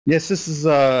Yes, this is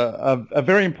a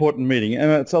very important meeting,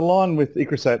 and it's aligned with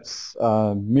ICRISAT's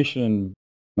mission.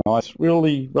 It's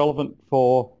really relevant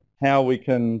for how we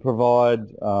can provide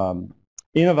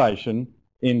innovation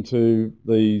into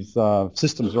these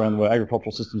systems around the world,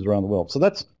 agricultural systems around the world. So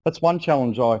that's one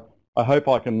challenge I hope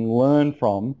I can learn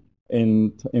from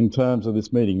in terms of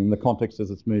this meeting, in the context of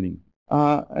this meeting.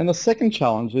 And the second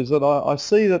challenge is that I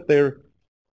see that there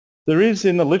is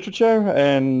in the literature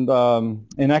and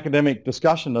in academic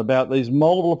discussion about these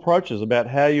multiple approaches about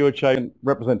how you achieve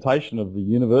representation of the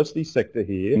university sector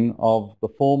here, of the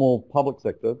formal public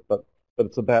sector, but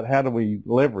it's about how do we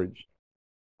leverage.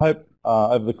 I hope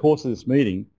over the course of this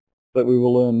meeting that we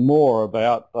will learn more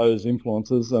about those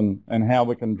influences and how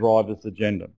we can drive this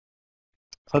agenda.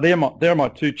 So there are my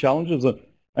two challenges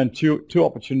and two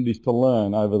opportunities to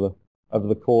learn over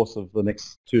the course of the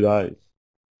next 2 days.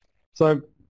 So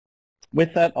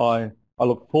with that, I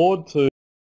look forward to,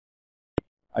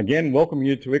 again, welcome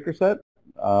you to ICRISAT,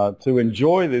 to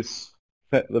enjoy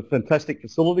the fantastic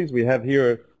facilities we have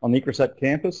here on the ICRISAT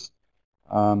campus,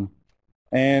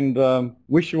 and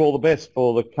wish you all the best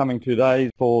for the coming 2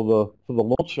 days for the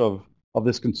launch of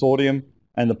this consortium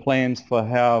and the plans for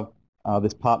how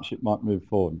this partnership might move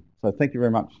forward. So thank you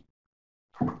very much.